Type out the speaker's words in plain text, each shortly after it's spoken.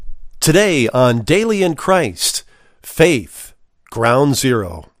Today on Daily in Christ, Faith, Ground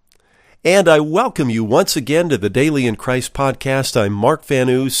Zero. And I welcome you once again to the Daily in Christ podcast. I'm Mark Van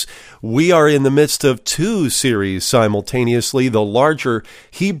Oos. We are in the midst of two series simultaneously, the larger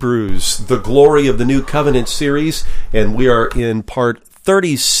Hebrews, the Glory of the New Covenant series, and we are in part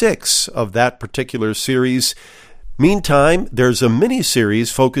 36 of that particular series. Meantime, there's a mini-series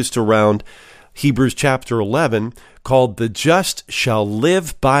focused around Hebrews chapter 11 called The Just Shall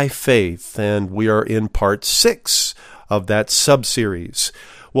Live by Faith, and we are in part 6 of that sub-series.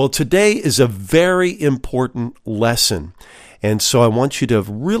 Well, today is a very important lesson, and so I want you to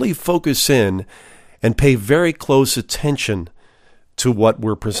really focus in and pay very close attention to what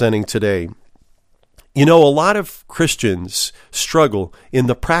we're presenting today. You know, a lot of Christians struggle in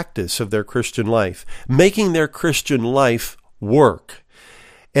the practice of their Christian life, making their Christian life work.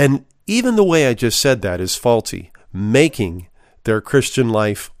 And even the way I just said that is faulty, making their Christian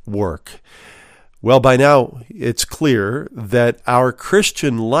life work. Well, by now, it's clear that our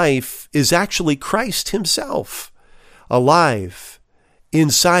Christian life is actually Christ himself, alive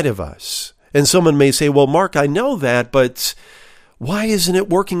inside of us. And someone may say, well, Mark, I know that, but why isn't it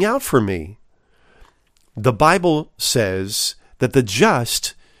working out for me? The Bible says that the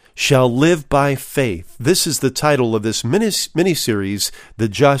just shall live by faith. This is the title of this mini-series, The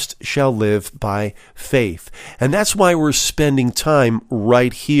Just Shall Live by Faith. And that's why we're spending time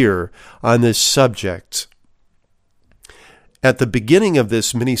right here on this subject. At the beginning of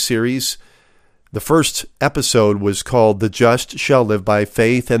this mini-series, the first episode was called The Just Shall Live by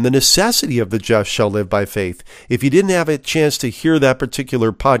Faith and the Necessity of the Just Shall Live by Faith. If you didn't have a chance to hear that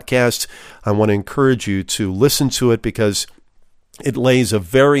particular podcast, I want to encourage you to listen to it because it lays a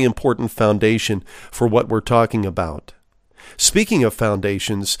very important foundation for what we're talking about. Speaking of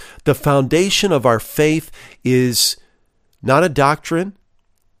foundations, the foundation of our faith is not a doctrine,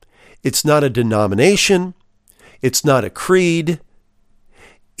 it's not a denomination, it's not a creed,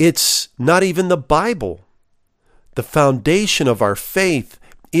 it's not even the Bible. The foundation of our faith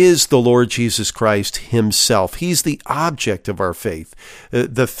is the Lord Jesus Christ himself. He's the object of our faith.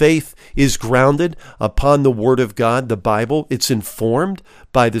 The faith is grounded upon the Word of God, the Bible. It's informed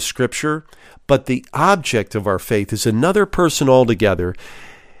by the Scripture, but the object of our faith is another person altogether,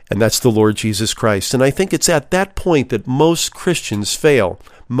 and that's the Lord Jesus Christ. And I think it's at that point that most Christians fail.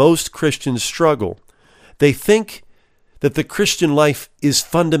 Most Christians struggle. They think that the Christian life is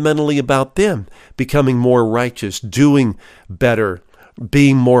fundamentally about them, becoming more righteous, doing better,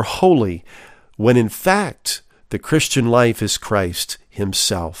 being more holy, when in fact the Christian life is Christ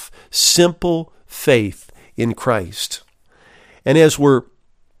himself. Simple faith in Christ. And as we're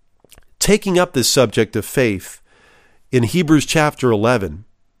taking up this subject of faith in Hebrews chapter 11,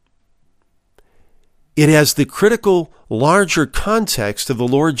 it has the critical, larger context of the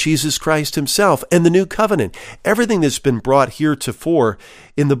Lord Jesus Christ himself and the new covenant. Everything that's been brought heretofore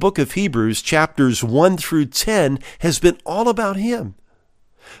in the book of Hebrews, chapters 1 through 10, has been all about him.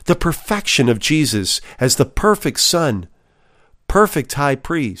 The perfection of Jesus as the perfect Son, perfect high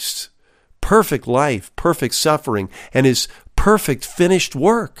priest, perfect life, perfect suffering, and his perfect finished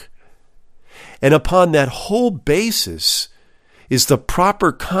work. And upon that whole basis is the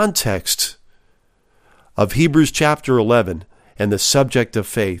proper context of Hebrews chapter 11 and the subject of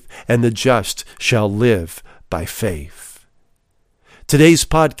faith, and the just shall live by faith. Today's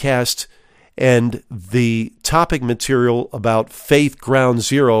podcast and the topic material about faith ground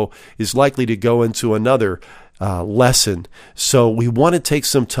zero is likely to go into another lesson. So we want to take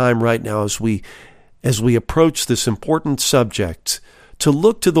some time right now as we approach this important subject to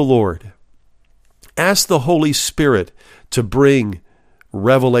look to the Lord. Ask the Holy Spirit to bring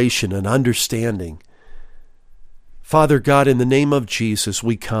revelation and understanding. Father God, in the name of Jesus,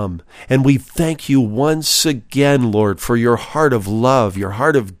 we come and we thank you once again, Lord, for your heart of love, your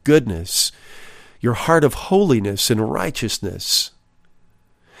heart of goodness, your heart of holiness and righteousness.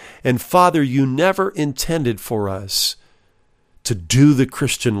 And Father, you never intended for us to do the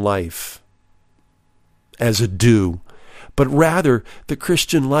Christian life as a do, but rather the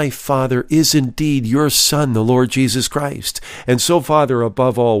Christian life, Father, is indeed your Son, the Lord Jesus Christ. And so, Father,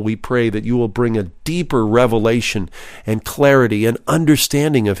 above all, we pray that you will bring a deeper revelation and clarity and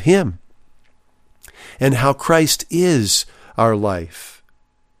understanding of him and how Christ is our life.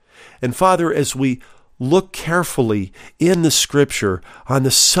 And Father, as we look carefully in the Scripture on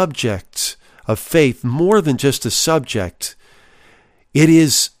the subject of faith, more than just a subject, it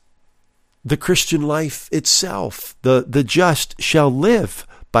is the Christian life itself. The just shall live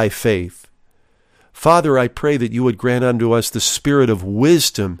by faith. Father, I pray that you would grant unto us the spirit of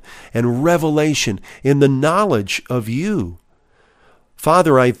wisdom and revelation in the knowledge of you.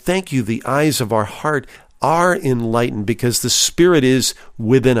 Father, I thank you the eyes of our heart are enlightened because the Spirit is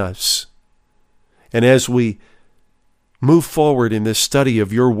within us. And as we move forward in this study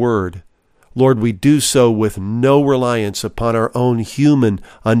of your word, Lord, we do so with no reliance upon our own human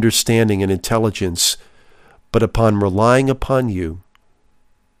understanding and intelligence, but upon relying upon you.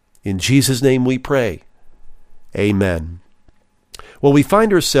 In Jesus' name we pray. Amen. Well, we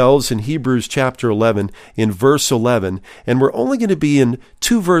find ourselves in Hebrews chapter 11 in verse 11, and we're only going to be in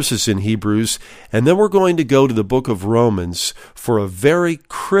 2 verses in Hebrews, and then we're going to go to the book of Romans for a very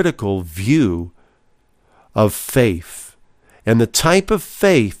critical view of faith and the type of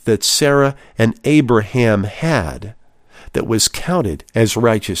faith that Sarah and Abraham had that was counted as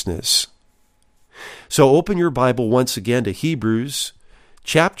righteousness. So open your Bible once again to Hebrews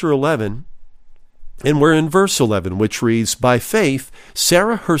chapter 11, and we're in verse 11, which reads, "By faith,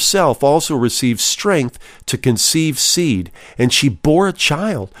 Sarah herself also received strength to conceive seed, and she bore a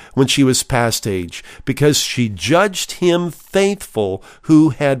child when she was past age, because she judged him faithful who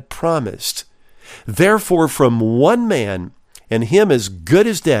had promised. Therefore, from one man, and him as good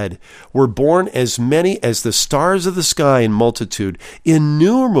as dead, were born as many as the stars of the sky in multitude,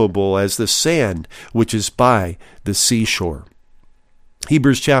 innumerable as the sand which is by the seashore."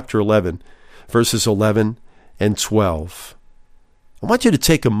 Hebrews chapter 11, verses 11 and 12. I want you to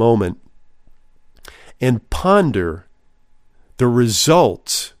take a moment and ponder the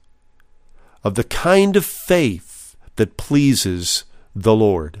result of the kind of faith that pleases the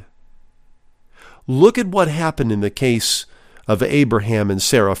Lord. Look at what happened in the case of Abraham and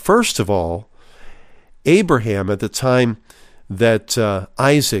Sarah. First of all, Abraham, at the time that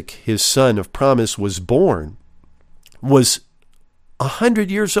Isaac, his son of promise, was born, was 100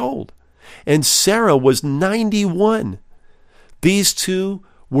 years old. And Sarah was 91. These two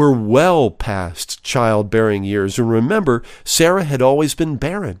were well past childbearing years. And remember, Sarah had always been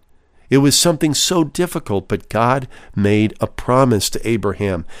barren. It was something so difficult, but God made a promise to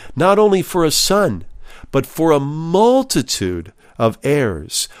Abraham, not only for a son, but for a multitude of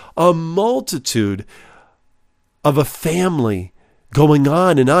heirs, a multitude of a family going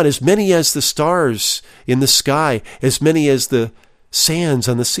on and on, as many as the stars in the sky, as many as the sands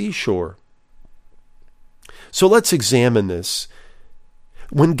on the seashore. So let's examine this.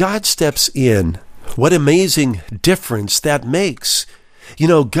 When God steps in, what amazing difference that makes. You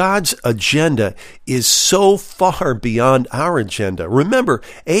know, God's agenda is so far beyond our agenda. Remember,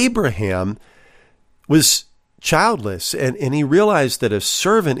 Abraham was childless, and he realized that a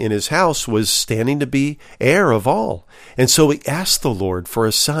servant in his house was standing to be heir of all. And so he asked the Lord for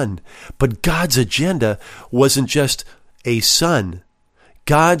a son. But God's agenda wasn't just a son.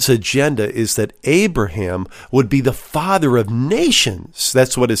 God's agenda is that Abraham would be the father of nations.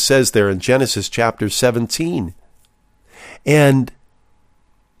 That's what it says there in Genesis chapter 17. And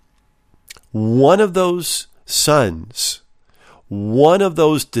one of those sons, one of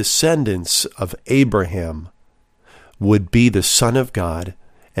those descendants of Abraham, would be the Son of God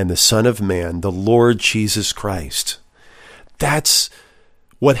and the Son of Man, the Lord Jesus Christ. That's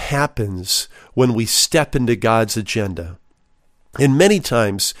what happens when we step into God's agenda. And many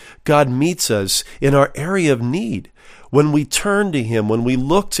times, God meets us in our area of need. When we turn to Him, when we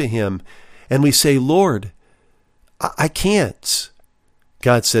look to Him, and we say, "Lord, I can't."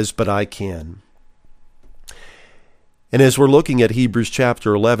 God says, "But I can." And as we're looking at Hebrews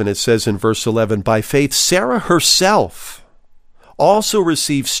chapter 11, it says in verse 11, "By faith, Sarah herself also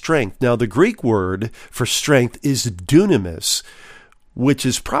received strength." Now, the Greek word for strength is dunamis, which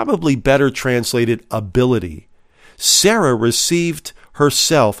is probably better translated ability. Sarah received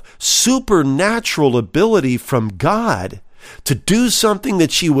herself supernatural ability from God to do something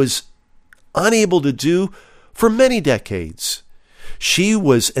that she was unable to do for many decades. She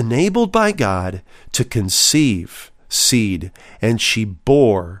was enabled by God to conceive seed, and she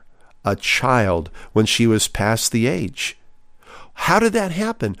bore a child when she was past the age. How did that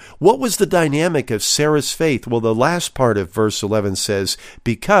happen? What was the dynamic of Sarah's faith? Well, the last part of verse 11 says,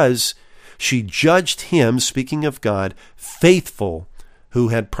 "Because she judged him," speaking of God, "faithful who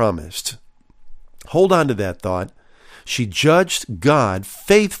had promised." Hold on to that thought. She judged God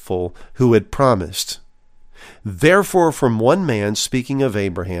faithful who had promised. Therefore, from one man, speaking of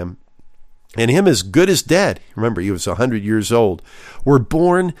Abraham, and him as good as dead, remember he was 100 years old, were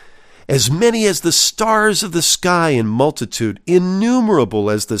born as many as the stars of the sky in multitude,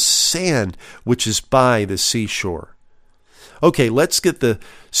 innumerable as the sand which is by the seashore. Okay, let's get the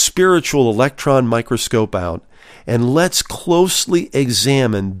spiritual electron microscope out, and let's closely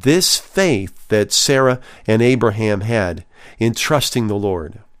examine this faith that Sarah and Abraham had in trusting the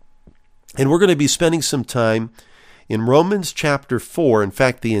Lord. And we're going to be spending some time in Romans chapter 4, in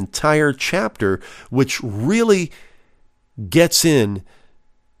fact, the entire chapter, which really gets in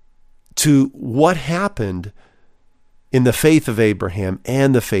to what happened in the faith of Abraham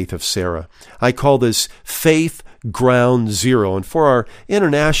and the faith of Sarah. I call this faith ground zero. And for our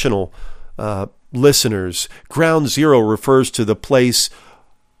international listeners, ground zero refers to the place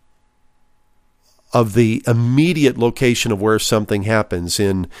of the immediate location of where something happens.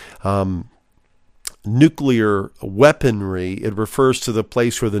 In nuclear weaponry, it refers to the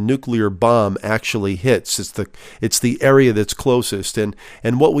place where the nuclear bomb actually hits. It's the area that's closest. And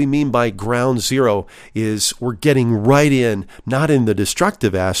what we mean by ground zero is we're getting right in, not in the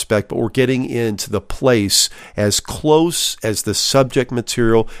destructive aspect, but we're getting into the place as close as the subject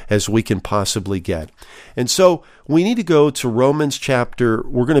material as we can possibly get. And so we need to go to we're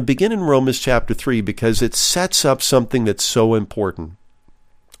going to begin in Romans chapter 3 because it sets up something that's so important.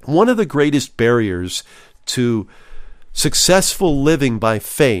 One of the greatest barriers to successful living by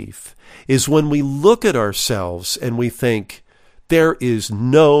faith is when we look at ourselves and we think, there is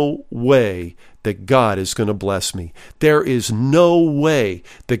no way that God is going to bless me. There is no way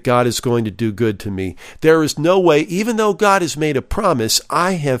that God is going to do good to me. There is no way, even though God has made a promise,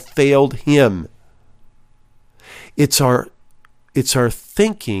 I have failed Him. It's our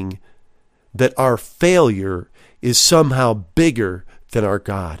thinking that our failure is somehow bigger than our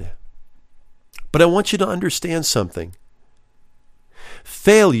God. But I want you to understand something.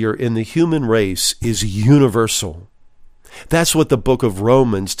 Failure in the human race is universal. That's what the book of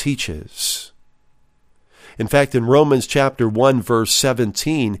Romans teaches. In fact, in Romans chapter 1, verse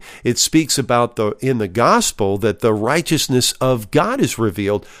 17, it speaks about in the gospel that the righteousness of God is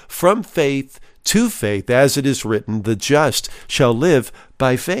revealed from faith to faith, as it is written, the just shall live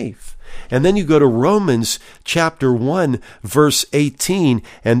by faith. And then you go to Romans chapter 1, verse 18,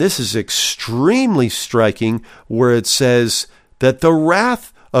 and this is extremely striking, where it says that the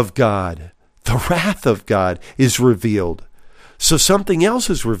wrath of God is revealed. So something else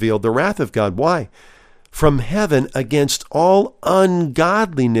is revealed, the wrath of God. Why? From heaven against all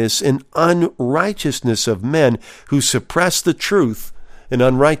ungodliness and unrighteousness of men who suppress the truth in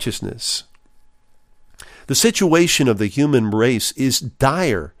unrighteousness. The situation of the human race is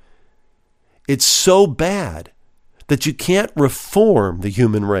dire. It's so bad that you can't reform the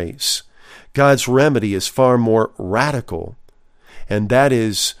human race. God's remedy is far more radical, and that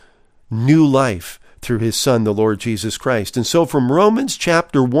is new life through His Son, the Lord Jesus Christ. And so from Romans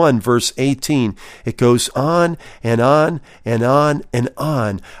chapter 1, verse 18, it goes on and on and on and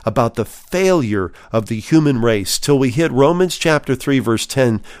on about the failure of the human race till we hit Romans chapter 3, verse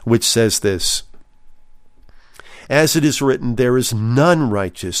 10, which says this: as it is written, there is none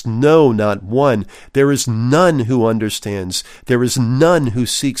righteous, no, not one. There is none who understands. There is none who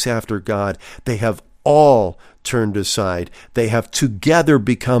seeks after God. They have all turned aside. They have together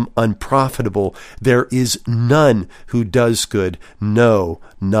become unprofitable. There is none who does good, no,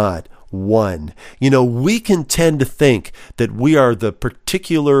 not one. We can tend to think that we are the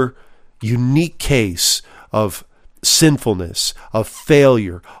particular unique case of sinfulness, of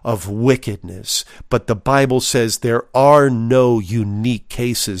failure, of wickedness. But the Bible says there are no unique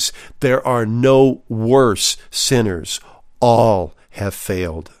cases. There are no worse sinners. All have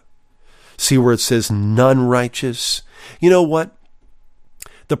failed. See where it says none righteous? You know what?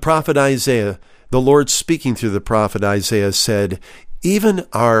 The prophet Isaiah, the Lord speaking through the prophet Isaiah said, even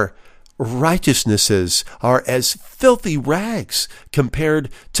our righteousnesses are as filthy rags compared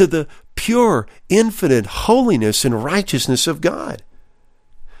to the pure, infinite holiness and righteousness of God.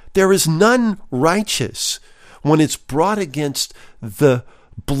 There is none righteous when it's brought against the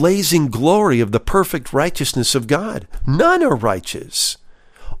blazing glory of the perfect righteousness of God. None are righteous.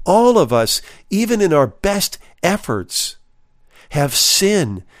 All of us, even in our best efforts, have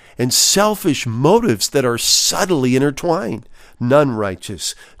sin and selfish motives that are subtly intertwined. None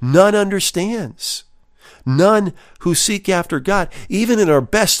righteous. None understands. None who seek after God, even in our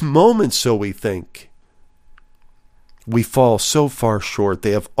best moments, so we think. We fall so far short. They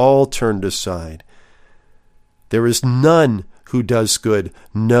have all turned aside. There is none who does good,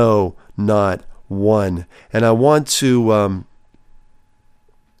 no, not one. And I want to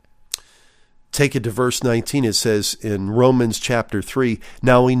take it to verse 19. It says in Romans chapter 3,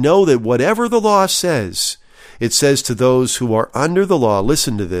 now we know that whatever the law says, it says to those who are under the law,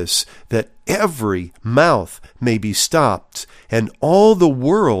 listen to this, that every mouth may be stopped and all the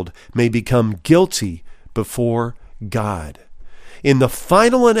world may become guilty before God. In the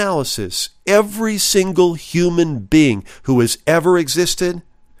final analysis, every single human being who has ever existed,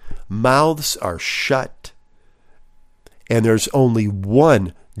 mouths are shut. And there's only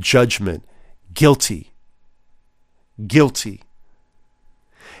one judgment: guilty. guilty.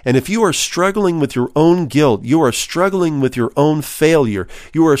 And if you are struggling with your own guilt, you are struggling with your own failure,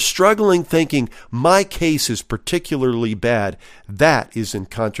 you are struggling thinking, my case is particularly bad, that is in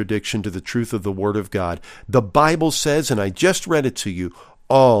contradiction to the truth of the Word of God. The Bible says, and I just read it to you,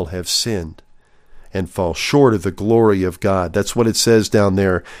 all have sinned and fall short of the glory of God. That's what it says down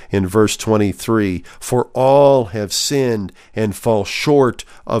there in verse 23. For all have sinned and fall short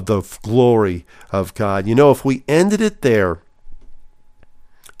of the glory of God. You know, if we ended it there,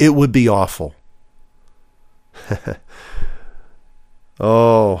 it would be awful.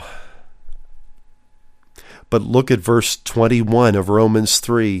 Oh. But look at verse 21 of Romans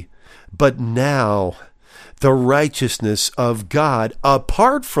 3. But now the righteousness of God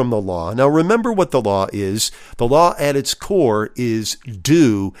apart from the law. Now remember what the law is. The law at its core is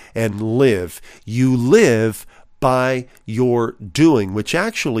do and live. You live by your doing, which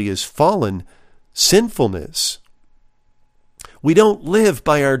actually is fallen sinfulness. We don't live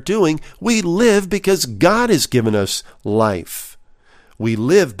by our doing. We live because God has given us life. We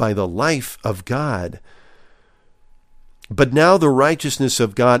live by the life of God. But now the righteousness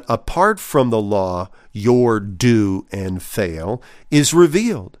of God apart from the law, your do and fail, is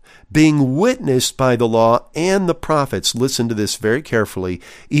revealed, being witnessed by the law and the prophets. Listen to this very carefully.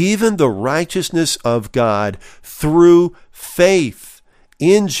 Even the righteousness of God through faith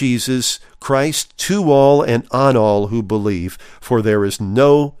in Jesus Christ to all and on all who believe, for there is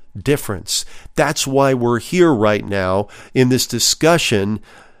no difference. That's why we're here right now in this discussion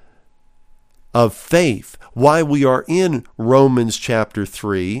of faith, why we are in Romans chapter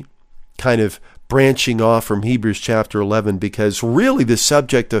 3, kind of branching off from Hebrews chapter 11, because really the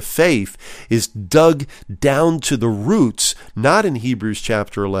subject of faith is dug down to the roots, not in Hebrews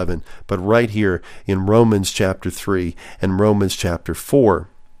chapter 11, but right here in Romans chapter 3 and Romans chapter 4.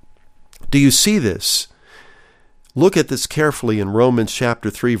 Do you see this? Look at this carefully in Romans chapter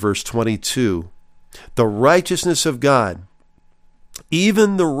 3, verse 22. The righteousness of God,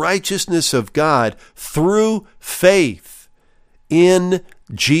 even the righteousness of God through faith in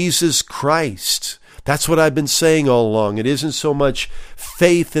Jesus Christ. That's what I've been saying all along. It isn't so much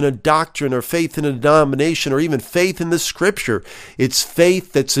faith in a doctrine or faith in a denomination or even faith in the Scripture. It's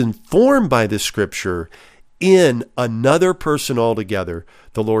faith that's informed by the Scripture in another person altogether,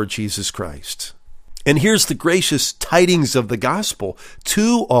 the Lord Jesus Christ. And here's the gracious tidings of the gospel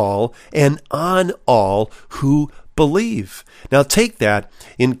to all and on all who believe. Now take that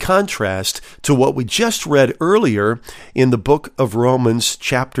in contrast to what we just read earlier in the book of Romans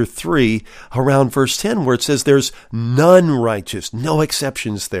chapter 3 around verse 10, where it says there's none righteous, no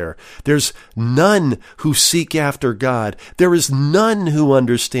exceptions there. There's none who seek after God. There is none who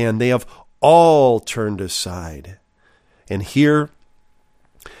understand. They have all turned aside. And here,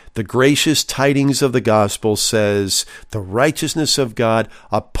 the gracious tidings of the gospel says the righteousness of God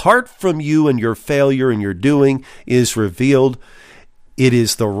apart from you and your failure and your doing is revealed. It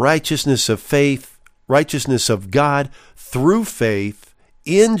is the righteousness of faith, righteousness of God through faith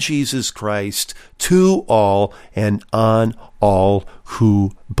in Jesus Christ to all and on all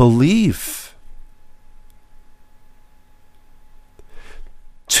who believe.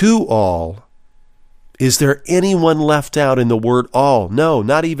 To all. Is there anyone left out in the word all? No,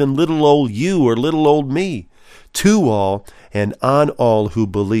 not even little old you or little old me. To all and on all who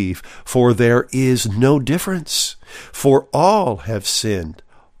believe, for there is no difference. For all have sinned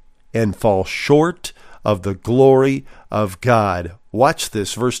and fall short of the glory of God. Watch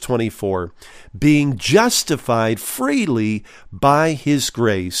this, verse 24. Being justified freely by his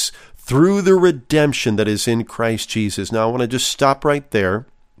grace through the redemption that is in Christ Jesus. Now I want to just stop right there.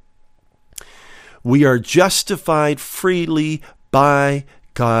 We are justified freely by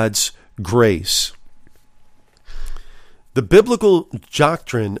God's grace. The biblical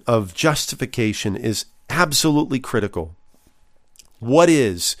doctrine of justification is absolutely critical. What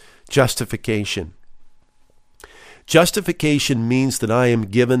is justification? Justification means that I am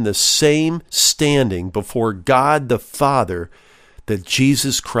given the same standing before God the Father that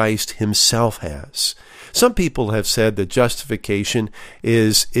Jesus Christ himself has. Some people have said that justification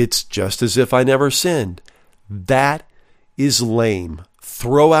is, it's just as if I never sinned. That is lame.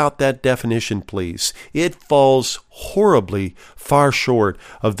 Throw out that definition, please. It falls horribly far short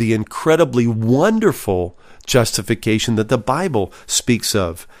of the incredibly wonderful justification that the Bible speaks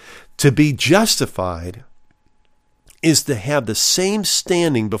of. To be justified is to have the same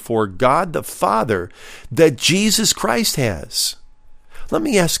standing before God the Father that Jesus Christ has. Let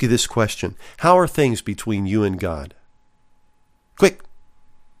me ask you this question. How are things between you and God? Quick,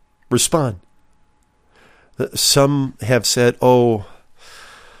 respond. Some have said,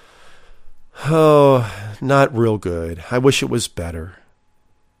 Oh, not real good. I wish it was better.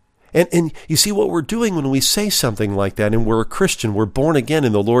 And you see what we're doing when we say something like that, and we're a Christian, we're born again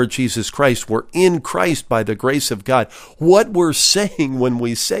in the Lord Jesus Christ, we're in Christ by the grace of God. What we're saying when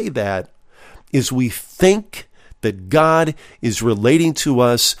we say that is we think that God is relating to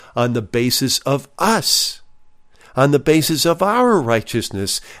us on the basis of us, on the basis of our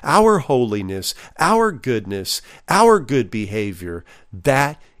righteousness, our holiness, our goodness, our good behavior.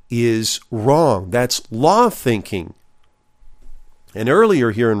 That is wrong. That's law thinking. And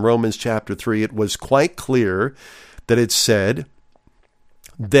earlier here in Romans chapter 3, it was quite clear that it said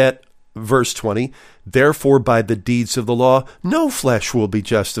that, verse 20, therefore by the deeds of the law, no flesh will be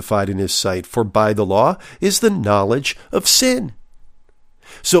justified in his sight, for by the law is the knowledge of sin.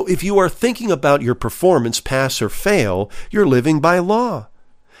 So if you are thinking about your performance, pass or fail, you're living by law.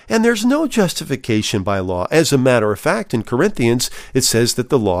 And there's no justification by law. As a matter of fact, in Corinthians, it says that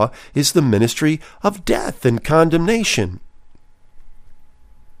the law is the ministry of death and condemnation.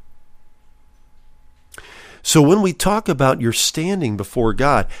 So when we talk about your standing before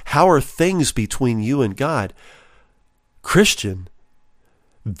God, how are things between you and God? Christian,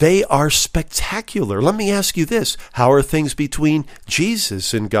 they are spectacular. Let me ask you this. How are things between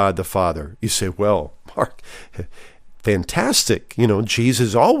Jesus and God the Father? You say, well, Mark, fantastic.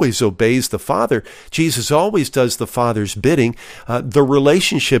 Jesus always obeys the Father. Jesus always does the Father's bidding. The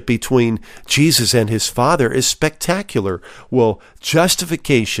relationship between Jesus and his Father is spectacular. Well,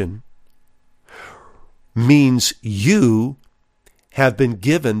 justification means you have been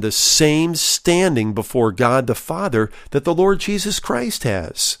given the same standing before God the Father that the Lord Jesus Christ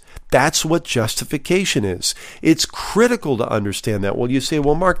has. That's what justification is. It's critical to understand that. Well, you say,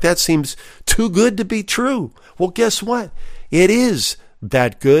 well, Mark, that seems too good to be true. Well, guess what? It is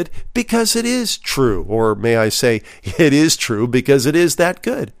that good because it is true. Or may I say, it is true because it is that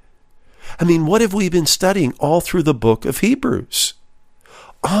good. I mean, what have we been studying all through the book of Hebrews?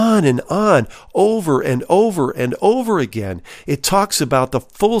 On and on, over and over and over again. It talks about the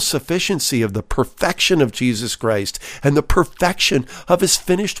full sufficiency of the perfection of Jesus Christ and the perfection of his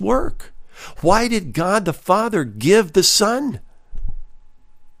finished work. Why did God the Father give the Son?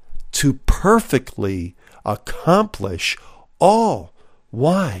 To perfectly accomplish all.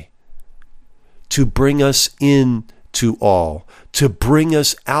 Why? To bring us into all, to bring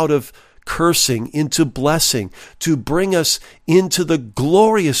us out of cursing into blessing, to bring us into the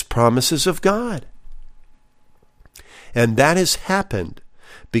glorious promises of God. And that has happened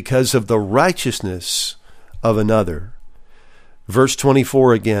because of the righteousness of another. Verse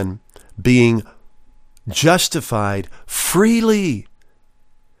 24 again, being justified freely.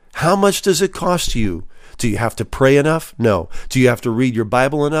 How much does it cost you? Do you have to pray enough? No. Do you have to read your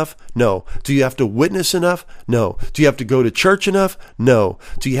Bible enough? No. Do you have to witness enough? No. Do you have to go to church enough? No.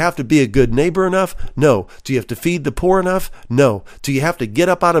 Do you have to be a good neighbor enough? No. Do you have to feed the poor enough? No. Do you have to get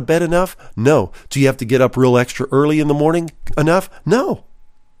up out of bed enough? No. Do you have to get up real extra early in the morning enough? No.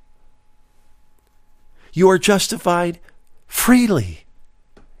 You are justified freely.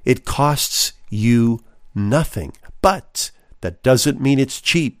 It costs you nothing, but that doesn't mean it's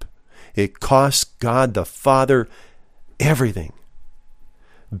cheap. It costs God the Father everything.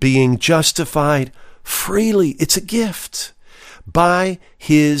 Being justified freely, it's a gift by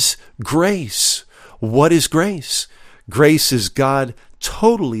his grace. What is grace? Grace is God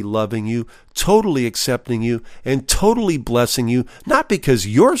totally loving you, totally accepting you, and totally blessing you, not because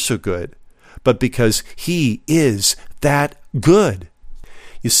you're so good, but because he is that good.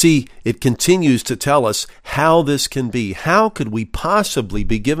 You see, it continues to tell us how this can be. How could we possibly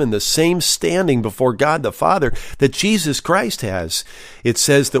be given the same standing before God the Father that Jesus Christ has? It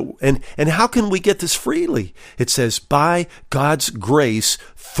says that, and how can we get this freely? It says, by God's grace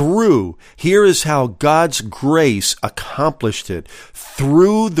through. Here is how God's grace accomplished it.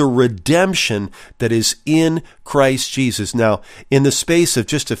 Through the redemption that is in Christ Jesus. Now, in the space of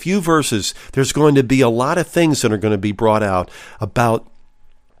just a few verses, there's going to be a lot of things that are going to be brought out about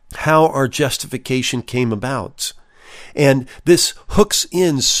how our justification came about. And this hooks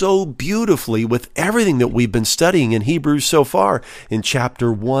in so beautifully with everything that we've been studying in Hebrews so far in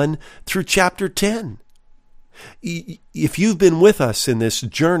chapter 1 through chapter 10. If you've been with us in this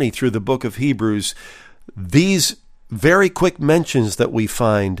journey through the book of Hebrews, these very quick mentions that we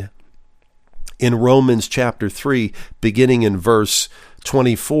find in Romans chapter 3, beginning in verse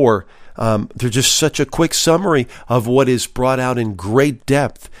 24, they're just such a quick summary of what is brought out in great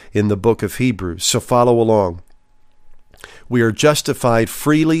depth in the book of Hebrews. So follow along. We are justified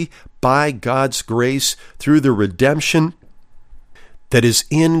freely by God's grace through the redemption that is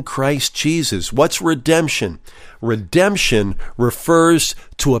in Christ Jesus. What's redemption? Redemption refers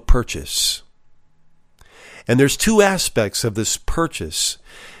to a purchase. And there's two aspects of this purchase.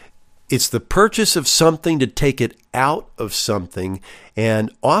 It's the purchase of something to take it out of something. And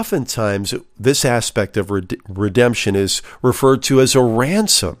oftentimes, this aspect of redemption is referred to as a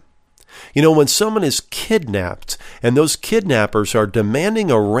ransom. You know, when someone is kidnapped and those kidnappers are demanding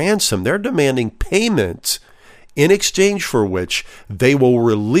a ransom, they're demanding payment in exchange for which they will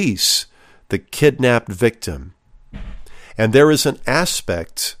release the kidnapped victim. And there is an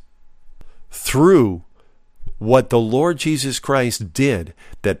aspect through what the Lord Jesus Christ did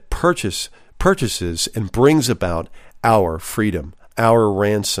that purchases and brings about our freedom, our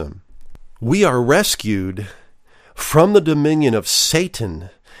ransom. We are rescued from the dominion of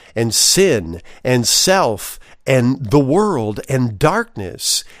Satan and sin and self and the world and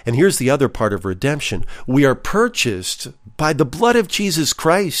darkness. And here's the other part of redemption. We are purchased by the blood of Jesus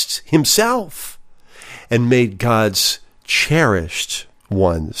Christ himself and made God's cherished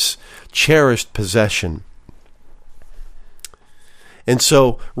ones, cherished possession. And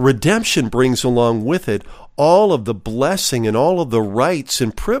so redemption brings along with it all of the blessing and all of the rights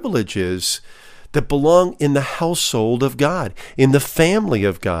and privileges that belong in the household of God, in the family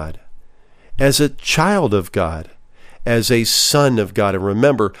of God, as a child of God, as a son of God. And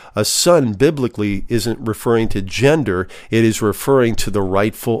remember, a son biblically isn't referring to gender, it is referring to the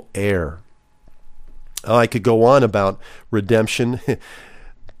rightful heir. I could go on about redemption.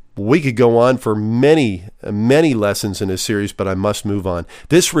 We could go on for many, many lessons in this series, but I must move on.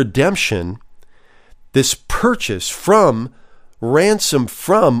 This redemption, this purchase from, ransom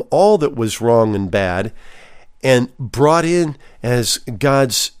from all that was wrong and bad, and brought in as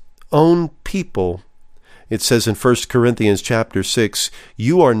God's own people. It says in 1 Corinthians chapter 6,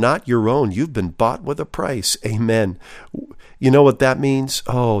 you are not your own. You've been bought with a price. Amen. You know what that means?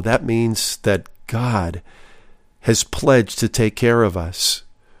 Oh, that means that God has pledged to take care of us.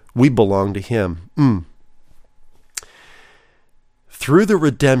 We belong to him. Through the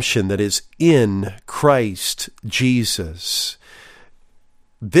redemption that is in Christ Jesus,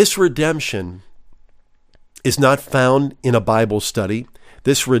 this redemption is not found in a Bible study.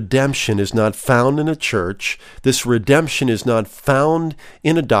 This redemption is not found in a church. This redemption is not found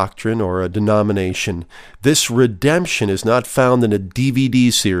in a doctrine or a denomination. This redemption is not found in a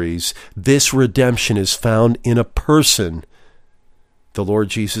DVD series. This redemption is found in a person, the Lord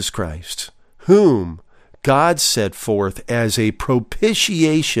Jesus Christ, whom God set forth as a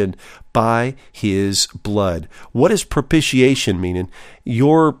propitiation by his blood. What does propitiation mean? And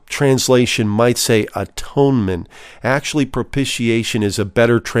your translation might say atonement. Actually, propitiation is a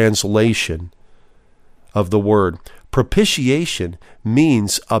better translation of the word. Propitiation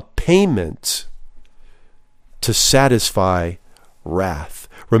means a payment to satisfy wrath.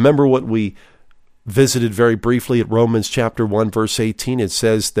 Remember what we visited very briefly at Romans chapter 1, verse 18. It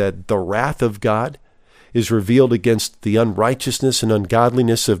says that the wrath of God is revealed against the unrighteousness and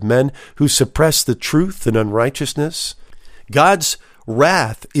ungodliness of men who suppress the truth in unrighteousness. God's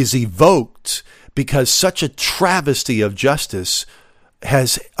wrath is evoked because such a travesty of justice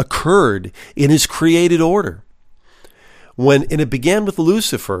has occurred in his created order. And it began with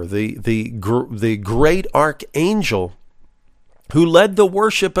Lucifer, the great archangel who led the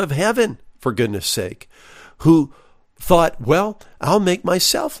worship of heaven, for goodness sake, who thought, well, I'll make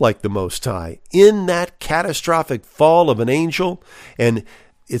myself like the Most High. In that catastrophic fall of an angel, and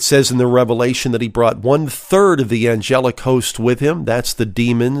it says in the Revelation that he brought 1/3 of the angelic host with him. That's the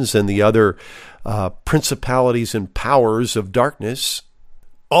demons and the other principalities and powers of darkness.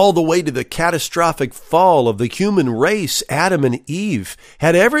 All the way to the catastrophic fall of the human race. Adam and Eve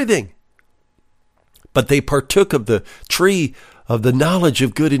had everything, but they partook of the tree of the knowledge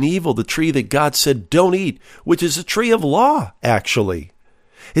of good and evil, the tree that God said don't eat, which is a tree of law, actually.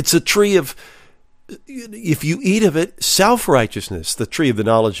 It's a tree of, if you eat of it, self-righteousness. The tree of the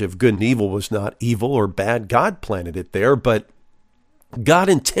knowledge of good and evil was not evil or bad. God planted it there, but God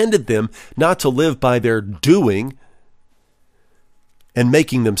intended them not to live by their doing and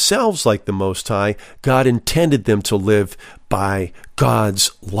making themselves like the Most High. God intended them to live by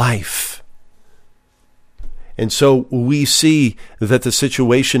God's life. And so we see that the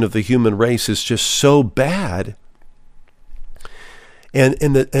situation of the human race is just so bad, and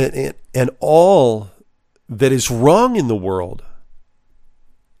all that is wrong in the world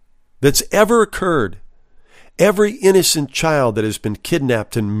that's ever occurred, every innocent child that has been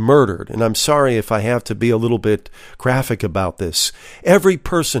kidnapped and murdered, and I'm sorry if I have to be a little bit graphic about this, every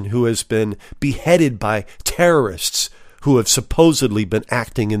person who has been beheaded by terrorists who have supposedly been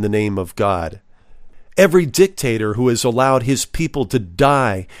acting in the name of God, Every dictator who has allowed his people to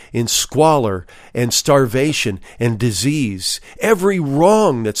die in squalor and starvation and disease, every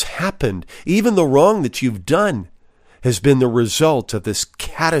wrong that's happened, even the wrong that you've done, has been the result of this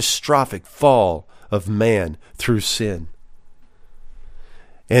catastrophic fall of man through sin.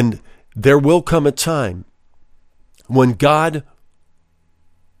 And there will come a time when God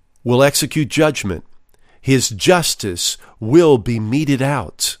will execute judgment. His justice will be meted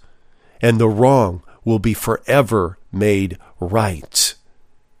out, and the wrong will be forever made right.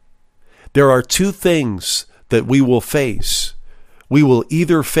 There are two things that we will face. We will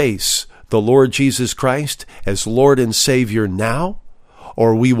either face the Lord Jesus Christ as Lord and Savior now,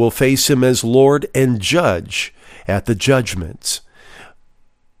 or we will face him as Lord and Judge at the judgment.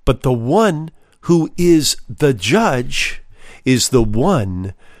 But the one who is the Judge is the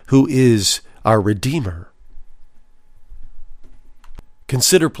one who is our Redeemer.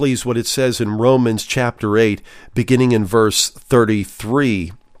 Consider, please, what it says in Romans chapter 8, beginning in verse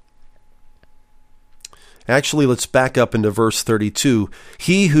 33. Actually, let's back up into verse 32.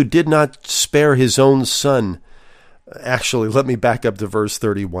 He who did not spare his own son. Actually, let me back up to verse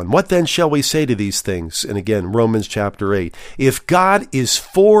 31. What then shall we say to these things? And again, Romans chapter 8. If God is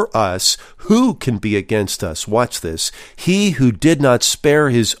for us, who can be against us? Watch this. He who did not spare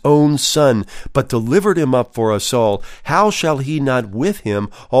his own son, but delivered him up for us all, how shall he not with him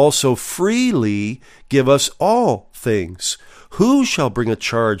also freely give us all things? Who shall bring a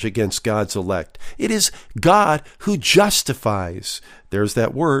charge against God's elect? It is God who justifies. There's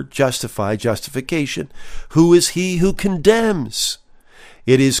that word, justify, justification. Who is he who condemns?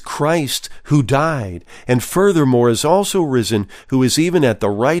 It is Christ who died, and furthermore is also risen, who is even at the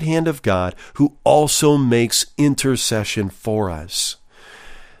right hand of God, who also makes intercession for us.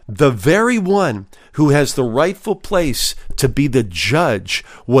 The very one who has the rightful place to be the judge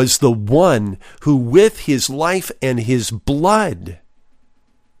was the one who, with his life and his blood,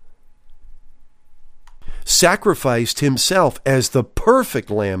 sacrificed himself as the perfect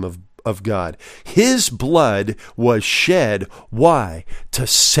Lamb of God. His blood was shed. Why? To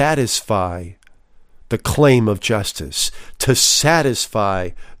satisfy the claim of justice, to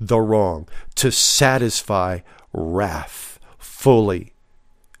satisfy the wrong, to satisfy wrath fully.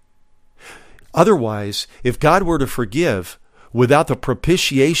 Otherwise, if God were to forgive without the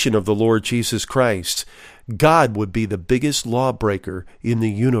propitiation of the Lord Jesus Christ, God would be the biggest lawbreaker in the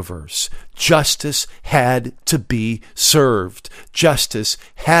universe. Justice had to be served. Justice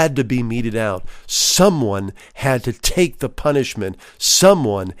had to be meted out. Someone had to take the punishment.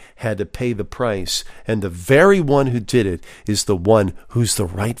 Someone had to pay the price. And the very one who did it is the one who's the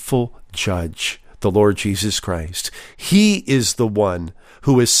rightful judge, the Lord Jesus Christ. He is the one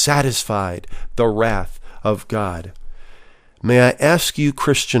who has satisfied the wrath of God. May I ask you,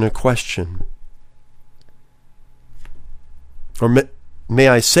 Christian, a question? Or may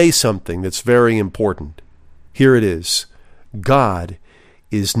I say something that's very important? Here it is. God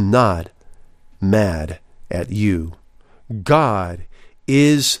is not mad at you. God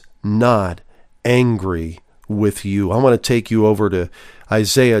is not angry with you. I want to take you over to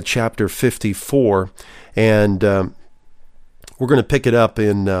Isaiah chapter 54, and we're going to pick it up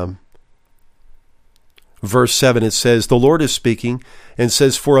in verse 7. It says, the Lord is speaking and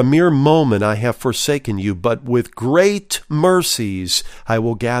says, for a mere moment I have forsaken you, but with great mercies I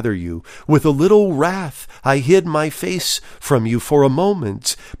will gather you. With a little wrath I hid my face from you for a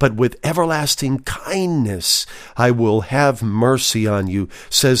moment, but with everlasting kindness I will have mercy on you,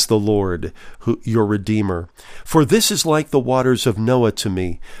 says the Lord, your Redeemer. For this is like the waters of Noah to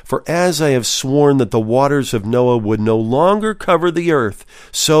me. For as I have sworn that the waters of Noah would no longer cover the earth,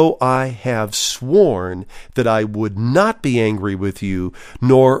 so I have sworn that I would not be angry with you,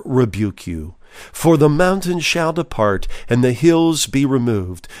 nor rebuke you. For the mountains shall depart, and the hills be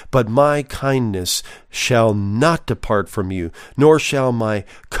removed, but my kindness shall not depart from you, nor shall my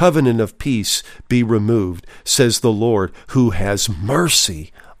covenant of peace be removed, says the Lord, who has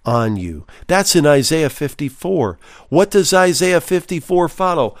mercy on you. That's in Isaiah 54. What does Isaiah 54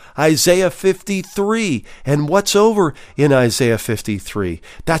 follow? Isaiah 53. And what's over in Isaiah 53?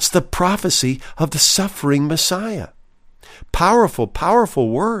 That's the prophecy of the suffering Messiah. Powerful, powerful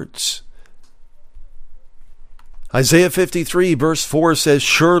words. Isaiah 53 verse 4 says,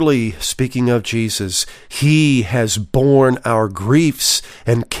 surely, speaking of Jesus, he has borne our griefs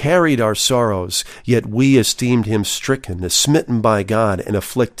and carried our sorrows, yet we esteemed him stricken, smitten by God, and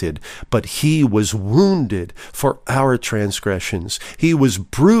afflicted. But he was wounded for our transgressions. He was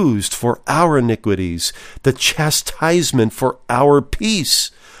bruised for our iniquities. The chastisement for our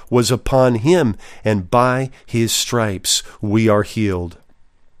peace was upon him, and by his stripes we are healed.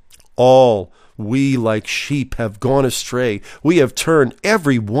 All We like sheep have gone astray. We have turned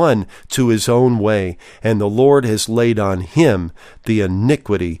every one to his own way, and the Lord has laid on him the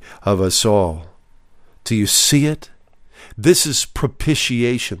iniquity of us all. Do you see it? This is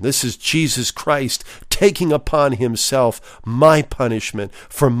propitiation. This is Jesus Christ taking upon himself my punishment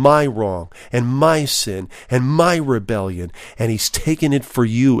for my wrong and my sin and my rebellion. And he's taken it for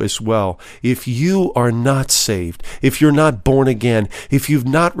you as well. If you are not saved, if you're not born again, if you've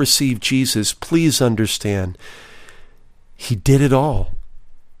not received Jesus, please understand, he did it all.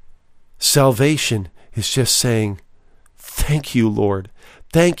 Salvation is just saying, thank you, Lord.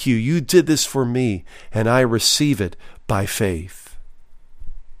 Thank you. You did this for me, and I receive it by faith.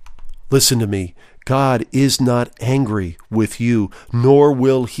 Listen to me. God is not angry with you, nor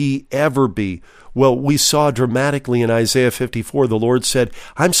will he ever be. Well, we saw dramatically in Isaiah 54, the Lord said,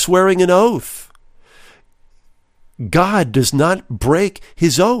 I'm swearing an oath. God does not break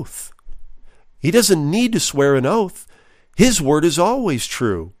his oath. He doesn't need to swear an oath. His word is always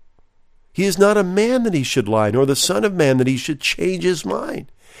true. He is not a man that he should lie, nor the son of man that he should change his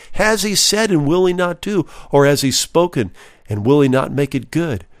mind. Has he said, and will he not do? Or has he spoken, and will he not make it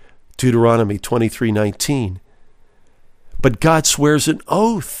good? Deuteronomy 23:19. But God swears an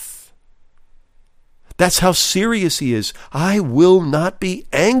oath. That's how serious he is. I will not be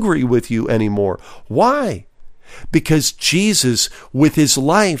angry with you anymore. Why? Because Jesus, with his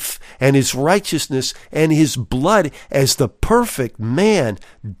life and his righteousness and his blood as the perfect man,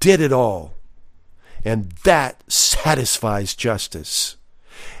 did it all. And that satisfies justice.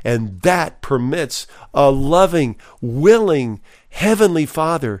 And that permits a loving, willing Heavenly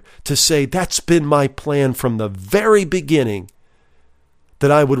Father to say, that's been my plan from the very beginning,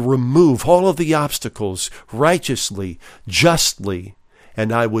 that I would remove all of the obstacles righteously, justly,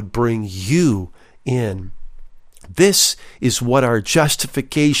 and I would bring you in. This is what our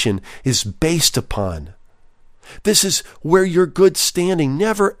justification is based upon. This is where your good standing.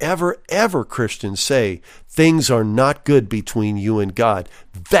 Never, ever, ever, Christians, say things are not good between you and God.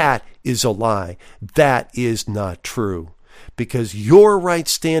 That is a lie. That is not true. Because your right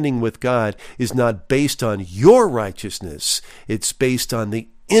standing with God is not based on your righteousness. It's based on the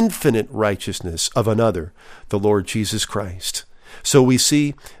infinite righteousness of another, the Lord Jesus Christ. So we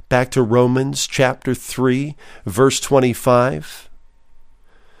see back to Romans chapter 3, verse 25,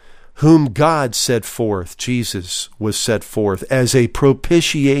 whom God set forth, Jesus was set forth as a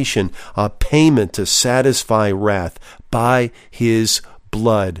propitiation, a payment to satisfy wrath by his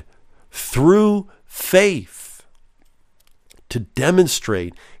blood through faith, to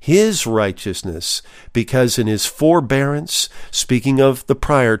demonstrate his righteousness, because in his forbearance, speaking of the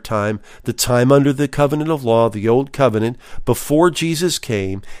prior time, the time under the covenant of law, the old covenant, before Jesus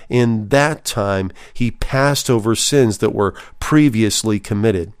came, in that time he passed over sins that were previously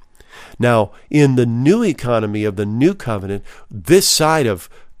committed. Now, in the new economy of the new covenant, this side of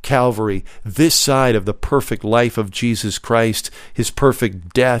Calvary, this side of the perfect life of Jesus Christ, his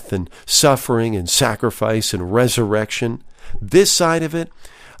perfect death and suffering and sacrifice and resurrection, this side of it,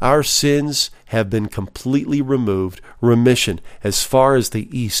 our sins have been completely removed, remission, as far as the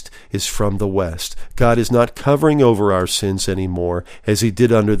east is from the west. God is not covering over our sins anymore as he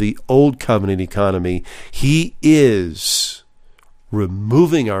did under the old covenant economy. He is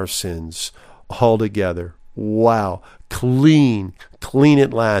removing our sins altogether. Wow, clean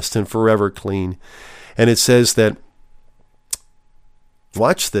at last and forever clean. And it says that,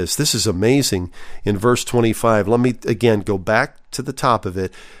 watch this. This is amazing. In verse 25, let me again go back to the top of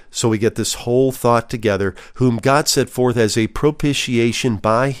it so we get this whole thought together. Whom God set forth as a propitiation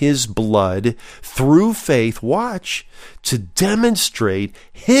by his blood through faith, watch, to demonstrate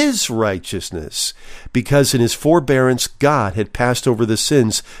his righteousness, because in his forbearance God had passed over the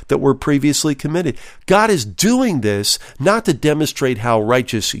sins that were previously committed. God is doing this not to demonstrate how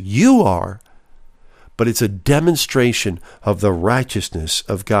righteous you are, but it's a demonstration of the righteousness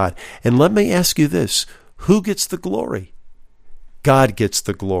of God. And let me ask you this, who gets the glory? God gets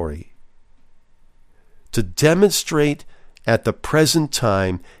the glory. To demonstrate at the present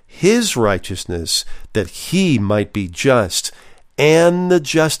time his righteousness, that he might be just and the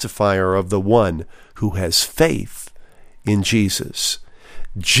justifier of the one who has faith in Jesus.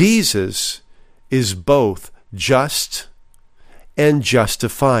 Jesus is both just and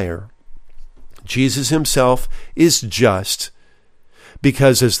justifier. Jesus himself is just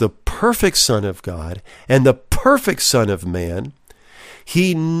because as the perfect Son of God and the perfect Son of man,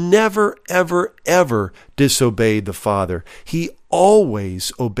 he never, ever, ever disobeyed the Father. He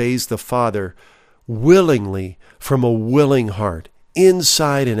always obeys the Father willingly, from a willing heart,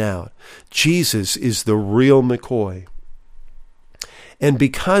 inside and out. Jesus is the real McCoy. And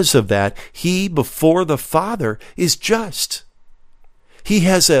because of that, he, before the Father, is just. He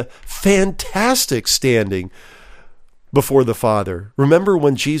has a fantastic standing before the Father. Remember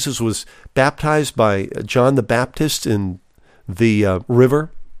when Jesus was baptized by John the Baptist in the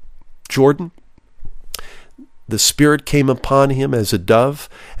river Jordan? The Spirit came upon him as a dove,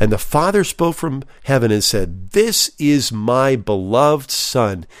 and the Father spoke from heaven and said, "This is my beloved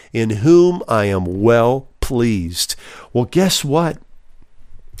Son, in whom I am well pleased." Well, guess what?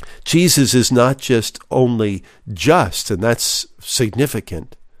 Jesus is not just only just, and that's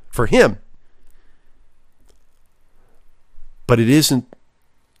significant for him, but it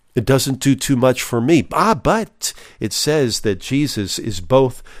doesn't do too much for me. But it says that Jesus is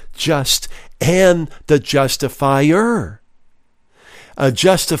both just and the justifier. A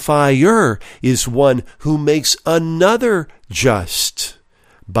justifier is one who makes another just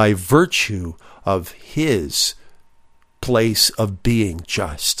by virtue of his place of being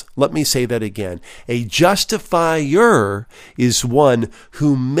just. Let me say that again. A justifier is one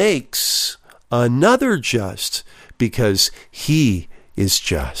who makes another just because he is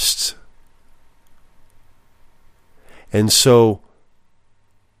just. And so,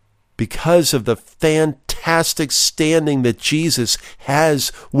 because of the fantastic standing that Jesus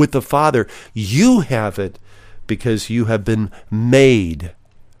has with the Father, you have it because you have been made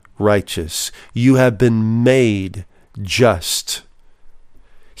righteous. You have been made just.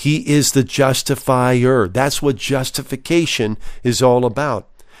 He is the justifier. That's what justification is all about.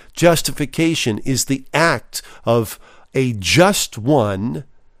 Justification is the act of a just one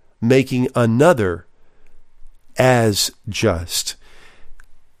making another as just.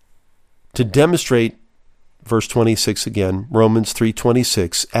 To demonstrate, verse 26 again, Romans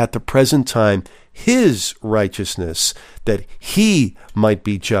 3:26, at the present time, his righteousness, that he might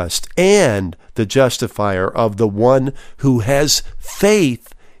be just and the justifier of the one who has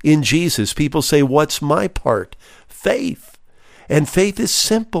faith in Jesus. People say, what's my part? Faith. And faith is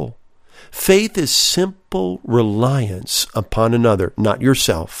simple. Faith is simple reliance upon another, not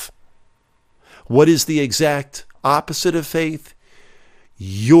yourself. What is the exact opposite of faith?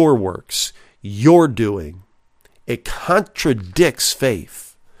 Your works, your doing. It contradicts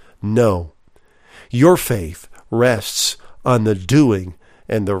faith. No. Your faith rests on the doing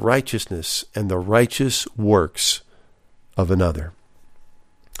and the righteousness and the righteous works of another.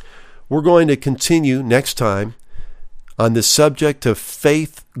 We're going to continue next time on the subject of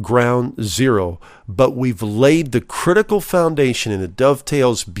faith ground zero, but we've laid the critical foundation and it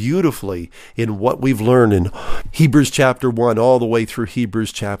dovetails beautifully in what we've learned in Hebrews chapter 1 all the way through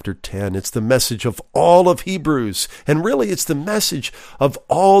Hebrews chapter 10. It's the message of all of Hebrews, and really it's the message of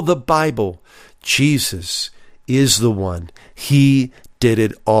all the Bible. Jesus is the one. He did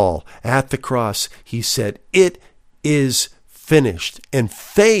it all. At the cross, he said, "It is finished." And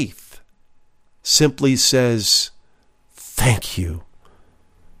faith simply says, "Thank you.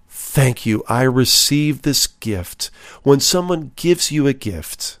 Thank you. I received this gift." When someone gives you a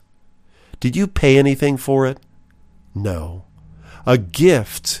gift, did you pay anything for it? No. A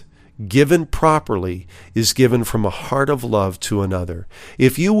gift given properly is given from a heart of love to another.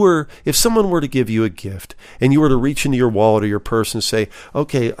 If someone were to give you a gift and you were to reach into your wallet or your purse and say,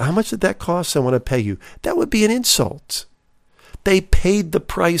 "Okay, how much did that cost? I want to pay you," that would be an insult. They paid the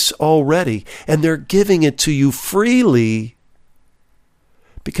price already, and they're giving it to you freely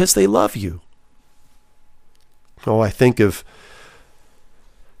because they love you. Oh, I think of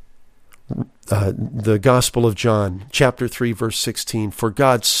the Gospel of John, chapter 3, verse 16. "For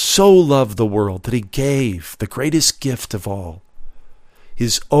God so loved the world that he gave the greatest gift of all,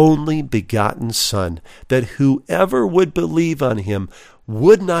 his only begotten Son, that whoever would believe on him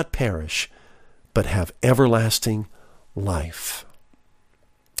would not perish, but have everlasting life."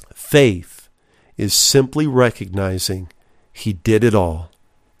 Faith is simply recognizing he did it all.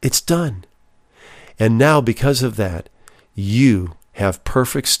 It's done. And now, because of that, you have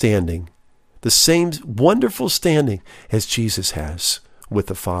perfect standing, the same wonderful standing as Jesus has with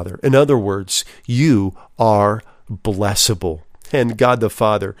the Father. In other words, you are blessable. And God the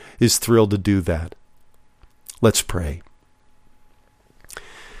Father is thrilled to do that. Let's pray.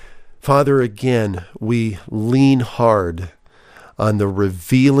 Father, again, we lean hard on the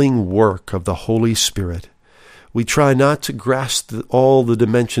revealing work of the Holy Spirit. We try not to grasp all the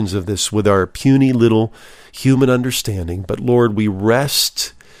dimensions of this with our puny little human understanding, but Lord, we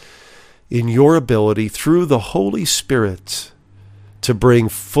rest in your ability through the Holy Spirit to bring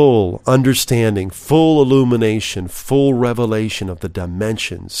full understanding, full illumination, full revelation of the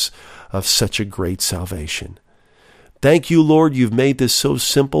dimensions of such a great salvation. Thank you, Lord, you've made this so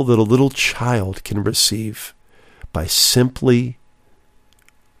simple that a little child can receive by simply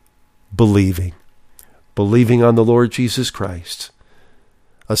believing on the Lord Jesus Christ.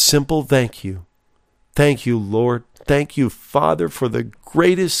 A simple thank you. Thank you, Lord. Thank you, Father, for the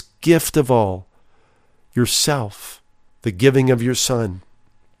greatest gift of all, yourself, the giving of your Son,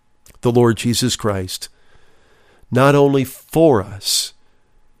 the Lord Jesus Christ, not only for us,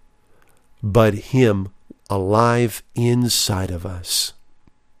 but him alive inside of us.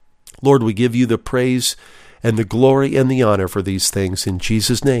 Lord, we give you the praise and the glory and the honor for these things in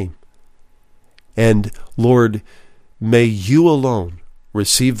Jesus' name. And Lord, may you alone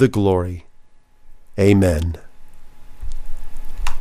receive the glory. Amen.